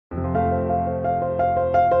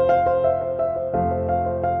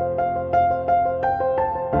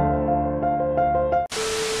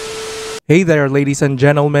Hey there, ladies and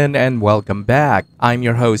gentlemen, and welcome back. I'm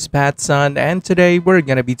your host, PattSun, and today we're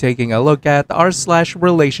gonna be taking a look at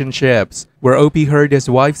r/relationships, where OP heard his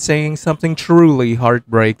wife saying something truly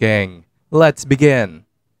heartbreaking. Let's begin.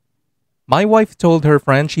 My wife told her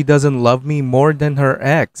friend she doesn't love me more than her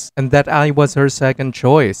ex, and that I was her second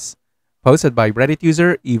choice. Posted by Reddit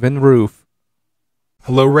user Even Roof.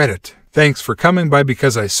 Hello Reddit. Thanks for coming by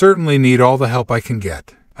because I certainly need all the help I can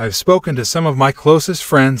get. I've spoken to some of my closest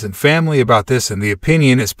friends and family about this and the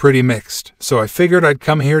opinion is pretty mixed, so I figured I'd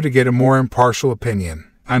come here to get a more impartial opinion.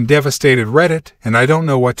 I'm devastated Reddit, and I don't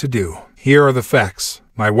know what to do. Here are the facts.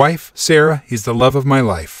 My wife, Sarah, is the love of my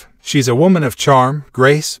life. She's a woman of charm,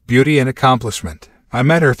 grace, beauty, and accomplishment. I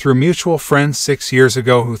met her through mutual friends 6 years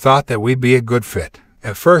ago who thought that we'd be a good fit.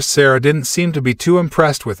 At first, Sarah didn't seem to be too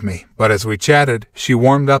impressed with me, but as we chatted, she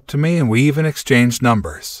warmed up to me and we even exchanged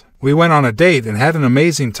numbers. We went on a date and had an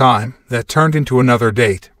amazing time that turned into another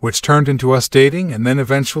date, which turned into us dating and then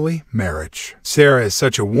eventually marriage. Sarah is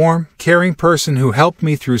such a warm, caring person who helped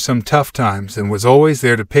me through some tough times and was always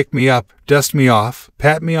there to pick me up, dust me off,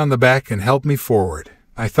 pat me on the back, and help me forward.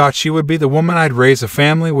 I thought she would be the woman I'd raise a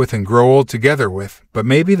family with and grow old together with, but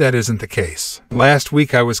maybe that isn't the case. Last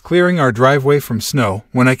week I was clearing our driveway from snow.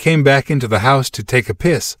 When I came back into the house to take a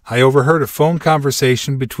piss, I overheard a phone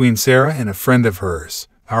conversation between Sarah and a friend of hers.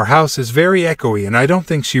 Our house is very echoey and I don't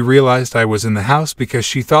think she realized I was in the house because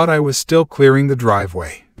she thought I was still clearing the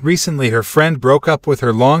driveway. Recently her friend broke up with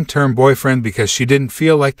her long-term boyfriend because she didn't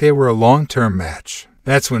feel like they were a long-term match.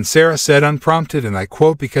 That's when Sarah said unprompted, and I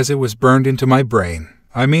quote, "because it was burned into my brain.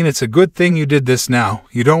 I mean, it's a good thing you did this now.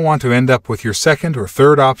 You don't want to end up with your second or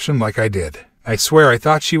third option like I did." I swear I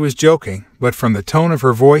thought she was joking, but from the tone of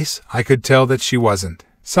her voice, I could tell that she wasn't.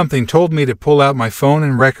 Something told me to pull out my phone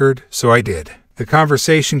and record, so I did. The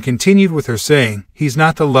conversation continued with her saying, "He's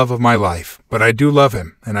not the love of my life, but I do love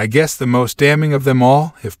him, and I guess the most damning of them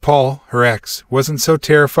all, if Paul, her ex, wasn't so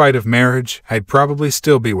terrified of marriage, I'd probably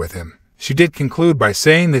still be with him." She did conclude by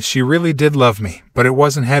saying that she really did love me, but it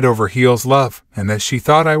wasn't head over heels love, and that she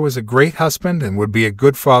thought I was a great husband and would be a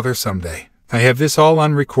good father someday. I have this all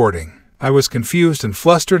on recording. I was confused and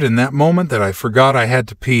flustered in that moment that I forgot I had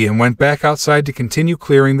to pee and went back outside to continue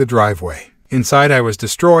clearing the driveway. Inside I was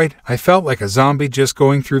destroyed. I felt like a zombie just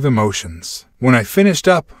going through the motions. When I finished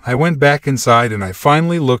up, I went back inside and I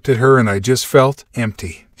finally looked at her and I just felt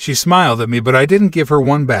empty. She smiled at me, but I didn't give her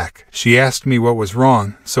one back. She asked me what was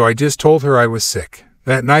wrong, so I just told her I was sick.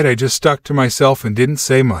 That night I just stuck to myself and didn't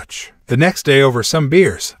say much. The next day, over some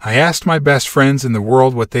beers, I asked my best friends in the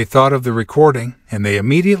world what they thought of the recording, and they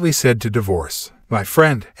immediately said to divorce. My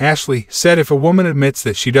friend, Ashley, said if a woman admits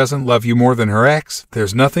that she doesn't love you more than her ex,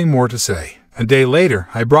 there's nothing more to say. A day later,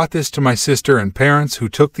 I brought this to my sister and parents who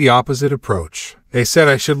took the opposite approach. They said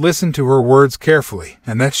I should listen to her words carefully,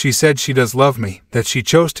 and that she said she does love me, that she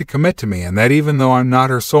chose to commit to me, and that even though I'm not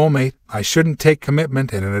her soulmate, I shouldn't take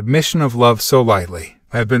commitment and an admission of love so lightly.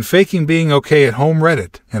 I've been faking being okay at home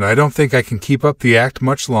Reddit, and I don't think I can keep up the act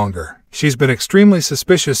much longer. She's been extremely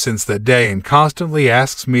suspicious since that day and constantly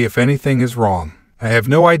asks me if anything is wrong. I have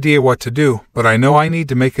no idea what to do, but I know I need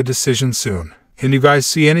to make a decision soon. Can you guys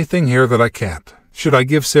see anything here that I can't? Should I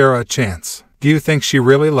give Sarah a chance? Do you think she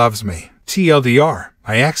really loves me? TLDR,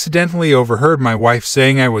 I accidentally overheard my wife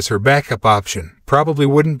saying I was her backup option, probably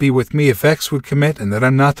wouldn't be with me if X would commit, and that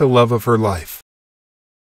I'm not the love of her life.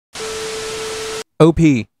 OP,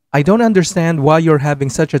 I don't understand why you're having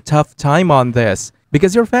such a tough time on this,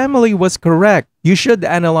 because your family was correct. You should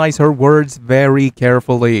analyze her words very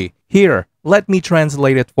carefully. Here, let me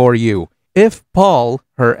translate it for you. If Paul,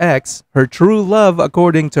 her ex, her true love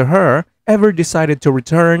according to her, ever decided to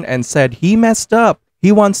return and said he messed up,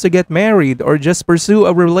 he wants to get married or just pursue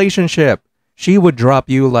a relationship, she would drop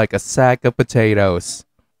you like a sack of potatoes.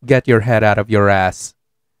 Get your head out of your ass.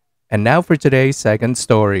 And now for today's second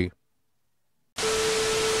story.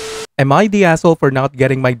 Am I the asshole for not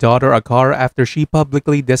getting my daughter a car after she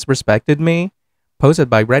publicly disrespected me? Posted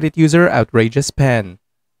by Reddit user Outrageous Pen.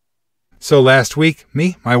 So last week,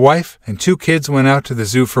 me, my wife, and 2 kids went out to the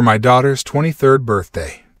zoo for my daughter's 23rd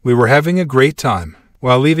birthday. We were having a great time.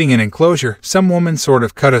 While leaving an enclosure, some woman sort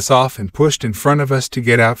of cut us off and pushed in front of us to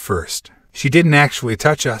get out first. She didn't actually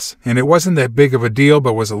touch us, and it wasn't that big of a deal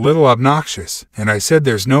but was a little obnoxious, and I said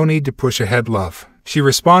there's no need to push ahead, love. She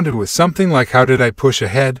responded with something like, "How did I push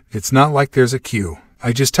ahead? It's not like there's a queue."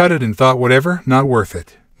 I just tutted and thought whatever, not worth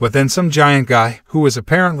it. But then some giant guy, who was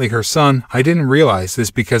apparently her son, I didn't realize this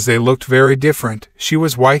because they looked very different, she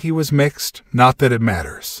was white, he was mixed, not that it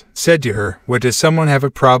matters, said to her, "What, does someone have a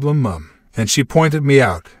problem, Mum?" And she pointed me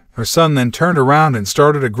out. Her son then turned around and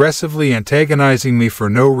started aggressively antagonizing me for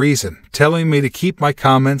no reason, telling me to keep my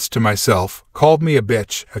comments to myself, called me a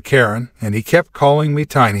bitch, a Karen, and he kept calling me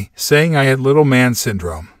tiny, saying I had little man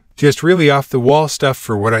syndrome. Just really off-the-wall stuff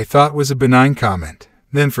for what I thought was a benign comment.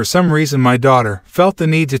 Then for some reason my daughter felt the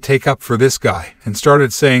need to take up for this guy and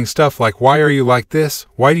started saying stuff like, "Why are you like this?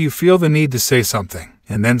 Why do you feel the need to say something?"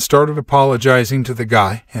 And then started apologizing to the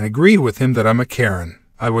guy and agreed with him that I'm a Karen.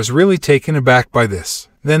 I was really taken aback by this.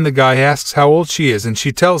 Then the guy asks how old she is and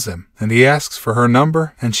she tells him, and he asks for her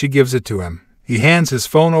number and she gives it to him. He hands his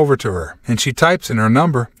phone over to her and she types in her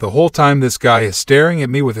number. The whole time this guy is staring at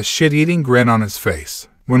me with a shit-eating grin on his face.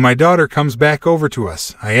 When my daughter comes back over to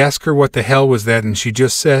us, I ask her what the hell was that and she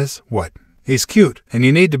just says, "What? He's cute, and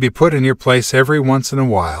you need to be put in your place every once in a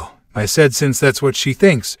while." I said since that's what she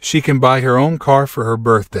thinks, she can buy her own car for her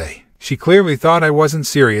birthday. She clearly thought I wasn't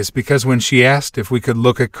serious because when she asked if we could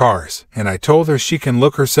look at cars, and I told her she can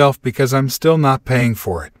look herself because I'm still not paying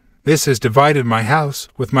for it. This has divided my house,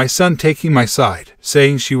 with my son taking my side,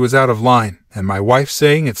 saying she was out of line, and my wife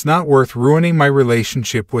saying it's not worth ruining my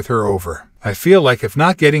relationship with her over. I feel like if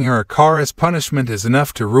not getting her a car as punishment is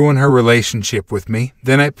enough to ruin her relationship with me,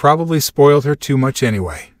 then I probably spoiled her too much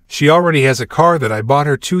anyway. She already has a car that I bought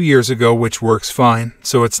her 2 years ago which works fine,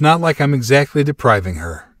 so it's not like I'm exactly depriving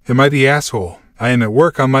her. Am I the asshole? I am at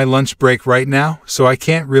work on my lunch break right now, so I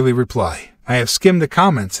can't really reply. I have skimmed the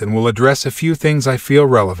comments and will address a few things I feel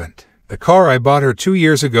relevant. The car I bought her 2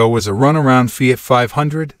 years ago was a runaround Fiat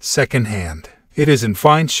 500, second-hand. It is in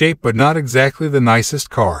fine shape but not exactly the nicest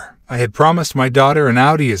car. I had promised my daughter an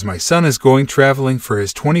Audi as my son is going traveling for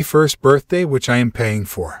his 21st birthday, which I am paying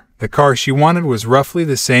for. The car she wanted was roughly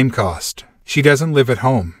the same cost. She doesn't live at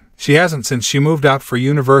home. She hasn't since she moved out for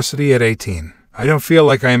university at 18. I don't feel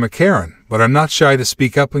like I am a Karen, but I'm not shy to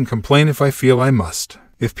speak up and complain if I feel I must.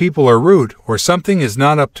 If people are rude or something is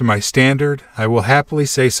not up to my standard, I will happily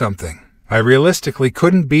say something. I realistically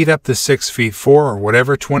couldn't beat up the 6'4" or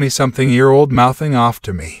whatever 20-something-year-old mouthing off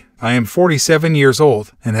to me. I am 47 years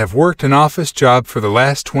old and have worked an office job for the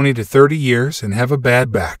last 20 to 30 years and have a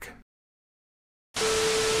bad back.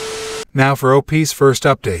 Now for OP's first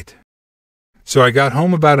update. So I got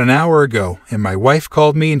home about an hour ago and my wife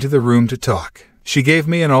called me into the room to talk. She gave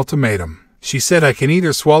me an ultimatum. She said I can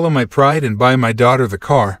either swallow my pride and buy my daughter the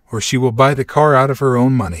car, or she will buy the car out of her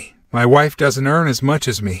own money. My wife doesn't earn as much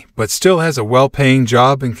as me, but still has a well-paying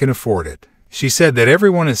job and can afford it. She said that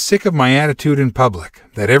everyone is sick of my attitude in public,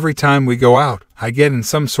 that every time we go out, I get in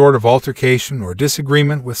some sort of altercation or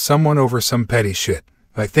disagreement with someone over some petty shit.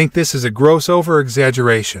 I think this is a gross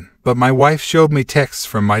over-exaggeration, but my wife showed me texts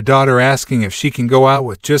from my daughter asking if she can go out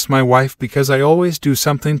with just my wife because I always do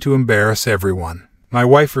something to embarrass everyone. My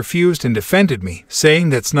wife refused and defended me, saying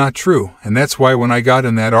that's not true, and that's why when I got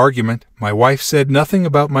in that argument, my wife said nothing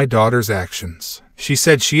about my daughter's actions. She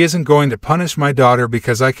said she isn't going to punish my daughter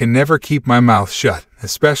because I can never keep my mouth shut,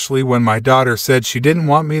 especially when my daughter said she didn't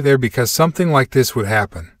want me there because something like this would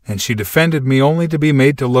happen, and she defended me only to be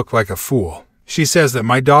made to look like a fool. She says that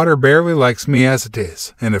my daughter barely likes me as it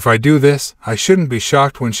is, and if I do this, I shouldn't be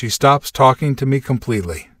shocked when she stops talking to me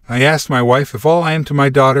completely. I asked my wife if all I am to my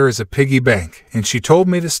daughter is a piggy bank, and she told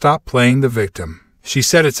me to stop playing the victim. She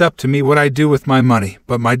said it's up to me what I do with my money,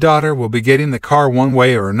 but my daughter will be getting the car one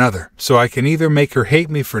way or another, so I can either make her hate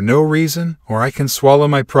me for no reason, or I can swallow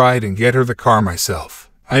my pride and get her the car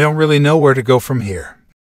myself. I don't really know where to go from here.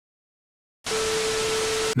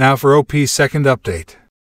 Now for OP's second update.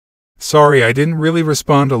 Sorry I didn't really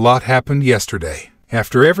respond, a lot happened yesterday.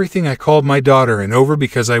 After everything I called my daughter in over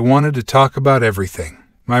because I wanted to talk about everything.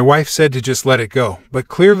 My wife said to just let it go, but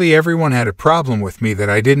clearly everyone had a problem with me that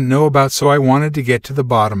I didn't know about, so I wanted to get to the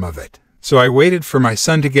bottom of it. So I waited for my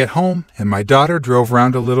son to get home, and my daughter drove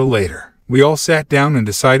round a little later. We all sat down and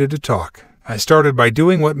decided to talk. I started by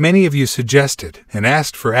doing what many of you suggested, and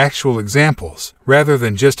asked for actual examples, rather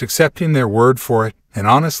than just accepting their word for it, and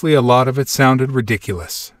honestly a lot of it sounded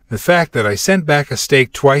ridiculous. The fact that I sent back a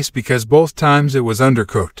steak twice because both times it was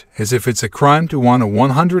undercooked, as if it's a crime to want a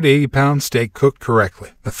 180-pound steak cooked correctly.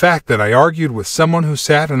 The fact that I argued with someone who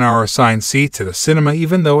sat in our assigned seats at a cinema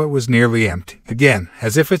even though it was nearly empty. Again,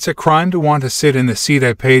 as if it's a crime to want to sit in the seat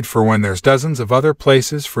I paid for when there's dozens of other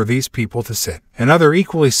places for these people to sit. And other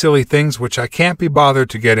equally silly things which I can't be bothered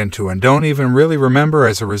to get into and don't even really remember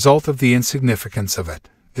as a result of the insignificance of it.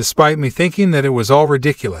 Despite me thinking that it was all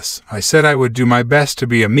ridiculous, I said I would do my best to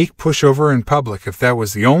be a meek pushover in public if that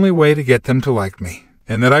was the only way to get them to like me,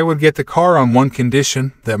 and that I would get the car on one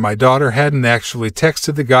condition, that my daughter hadn't actually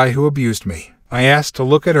texted the guy who abused me. I asked to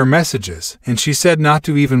look at her messages, and she said not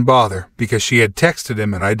to even bother, because she had texted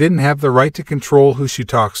him and I didn't have the right to control who she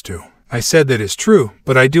talks to. I said that is true,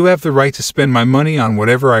 but I do have the right to spend my money on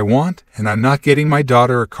whatever I want, and I'm not getting my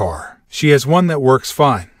daughter a car. She has one that works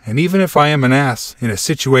fine, and even if I am an ass in a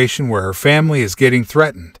situation where her family is getting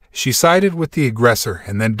threatened, she sided with the aggressor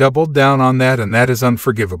and then doubled down on that, and that is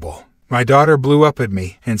unforgivable. My daughter blew up at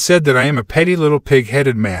me and said that I am a petty little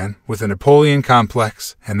pig-headed man with a Napoleon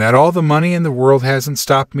complex, and that all the money in the world hasn't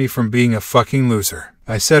stopped me from being a fucking loser.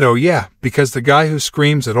 I said, oh yeah, because the guy who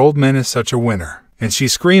screams at old men is such a winner. And she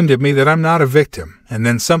screamed at me that I'm not a victim, and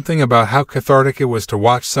then something about how cathartic it was to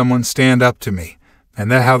watch someone stand up to me,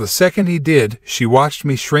 and that how the second he did, she watched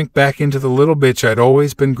me shrink back into the little bitch I'd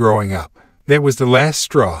always been growing up. That was the last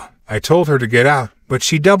straw. I told her to get out, but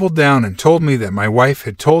she doubled down and told me that my wife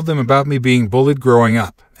had told them about me being bullied growing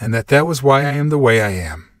up, and that was why I am the way I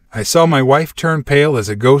am. I saw my wife turn pale as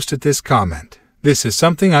a ghost at this comment. This is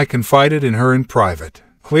something I confided in her in private.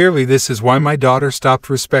 Clearly this is why my daughter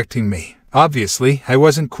stopped respecting me. Obviously, I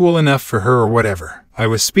wasn't cool enough for her or whatever. I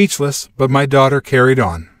was speechless, but my daughter carried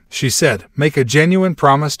on. She said, make a genuine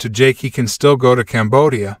promise to Jake he can still go to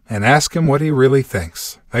Cambodia, and ask him what he really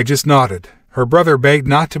thinks. I just nodded. Her brother begged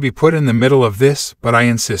not to be put in the middle of this, but I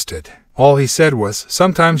insisted. All he said was,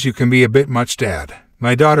 sometimes you can be a bit much, Dad.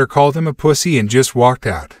 My daughter called him a pussy and just walked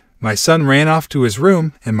out. My son ran off to his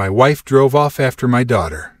room, and my wife drove off after my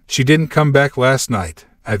daughter. She didn't come back last night.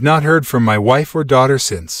 I've not heard from my wife or daughter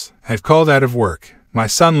since. I've called out of work. My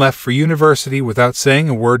son left for university without saying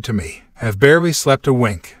a word to me. I've barely slept a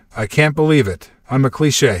wink. I can't believe it. I'm a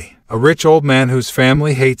cliché. A rich old man whose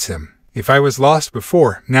family hates him. If I was lost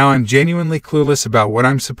before, now I'm genuinely clueless about what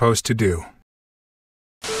I'm supposed to do.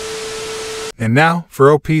 And now,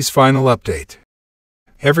 for OP's final update.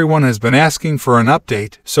 Everyone has been asking for an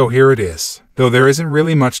update, so here it is. Though there isn't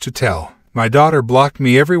really much to tell. My daughter blocked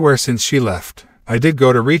me everywhere since she left. I did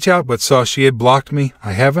go to reach out but saw she had blocked me.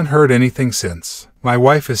 I haven't heard anything since. My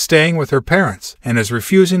wife is staying with her parents and is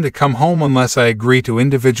refusing to come home unless I agree to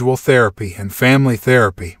individual therapy and family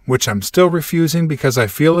therapy, which I'm still refusing because I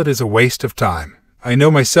feel it is a waste of time. I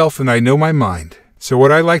know myself and I know my mind. So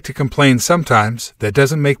would I like to complain sometimes? That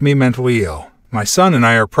doesn't make me mentally ill. My son and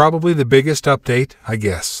I are probably the biggest update, I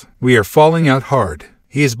guess. We are falling out hard.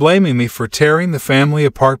 He is blaming me for tearing the family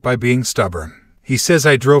apart by being stubborn. He says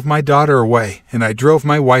I drove my daughter away, and I drove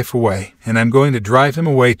my wife away, and I'm going to drive him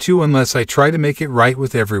away too unless I try to make it right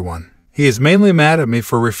with everyone. He is mainly mad at me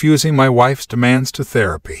for refusing my wife's demands to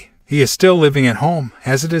therapy. He is still living at home,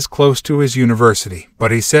 as it is close to his university,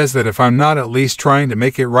 but he says that if I'm not at least trying to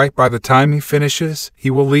make it right by the time he finishes, he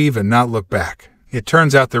will leave and not look back. It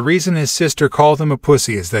turns out the reason his sister called him a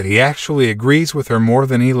pussy is that he actually agrees with her more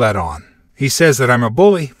than he let on. He says that I'm a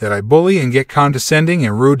bully, that I bully and get condescending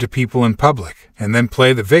and rude to people in public, and then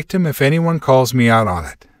play the victim if anyone calls me out on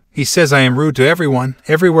it. He says I am rude to everyone,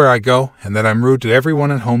 everywhere I go, and that I'm rude to everyone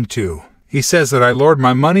at home too. He says that I lord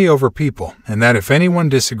my money over people, and that if anyone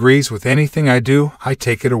disagrees with anything I do, I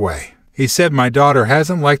take it away. He said my daughter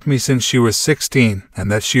hasn't liked me since she was 16,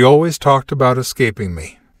 and that she always talked about escaping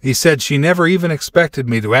me. He said she never even expected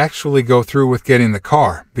me to actually go through with getting the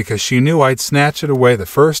car, because she knew I'd snatch it away the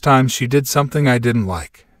first time she did something I didn't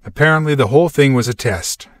like. Apparently the whole thing was a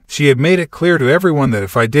test. She had made it clear to everyone that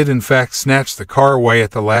if I did in fact snatch the car away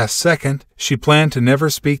at the last second, she planned to never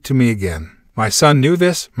speak to me again. My son knew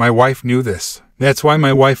this, my wife knew this. That's why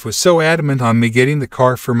my wife was so adamant on me getting the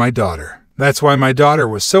car for my daughter. That's why my daughter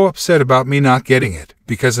was so upset about me not getting it,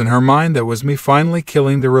 because in her mind that was me finally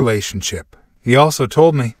killing the relationship. He also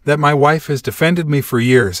told me that my wife has defended me for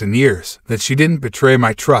years and years, that she didn't betray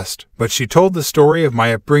my trust, but she told the story of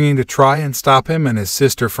my upbringing to try and stop him and his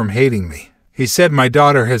sister from hating me. He said my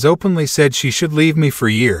daughter has openly said she should leave me for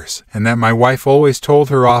years, and that my wife always told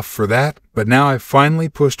her off for that, but now I've finally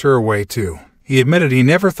pushed her away too. He admitted he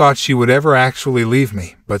never thought she would ever actually leave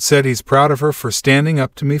me, but said he's proud of her for standing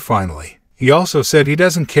up to me finally. He also said he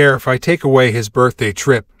doesn't care if I take away his birthday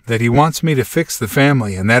trip, that he wants me to fix the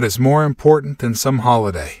family and that is more important than some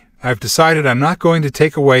holiday. I've decided I'm not going to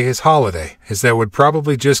take away his holiday, as that would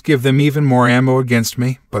probably just give them even more ammo against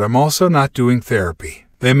me, but I'm also not doing therapy.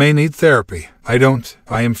 They may need therapy. I don't.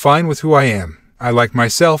 I am fine with who I am. I like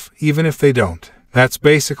myself, even if they don't. That's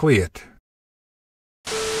basically it.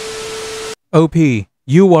 OP,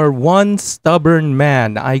 you are one stubborn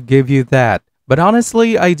man, I give you that. But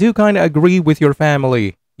honestly, I do kinda agree with your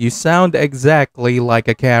family. You sound exactly like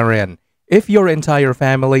a Karen. If your entire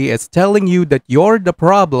family is telling you that you're the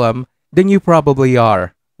problem, then you probably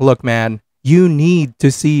are. Look man, you need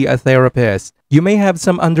to see a therapist. You may have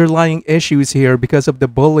some underlying issues here because of the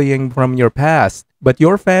bullying from your past, but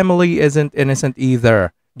your family isn't innocent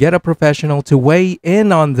either. Get a professional to weigh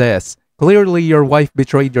in on this. Clearly, your wife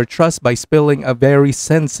betrayed your trust by spilling a very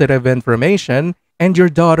sensitive information, and your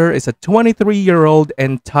daughter is a 23-year-old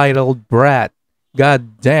entitled brat.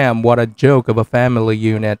 God damn, what a joke of a family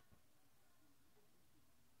unit.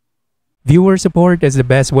 Viewer support is the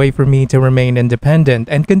best way for me to remain independent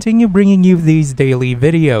and continue bringing you these daily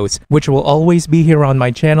videos, which will always be here on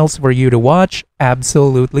my channels for you to watch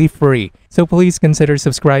absolutely free. So please consider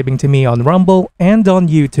subscribing to me on Rumble and on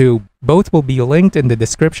YouTube. Both will be linked in the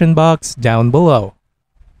description box down below.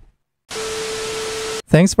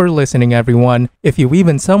 Thanks for listening, everyone. If you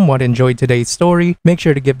even somewhat enjoyed today's story, make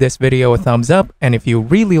sure to give this video a thumbs up, and if you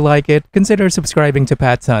really like it, consider subscribing to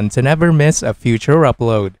PattSun to never miss a future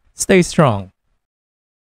upload. Stay strong.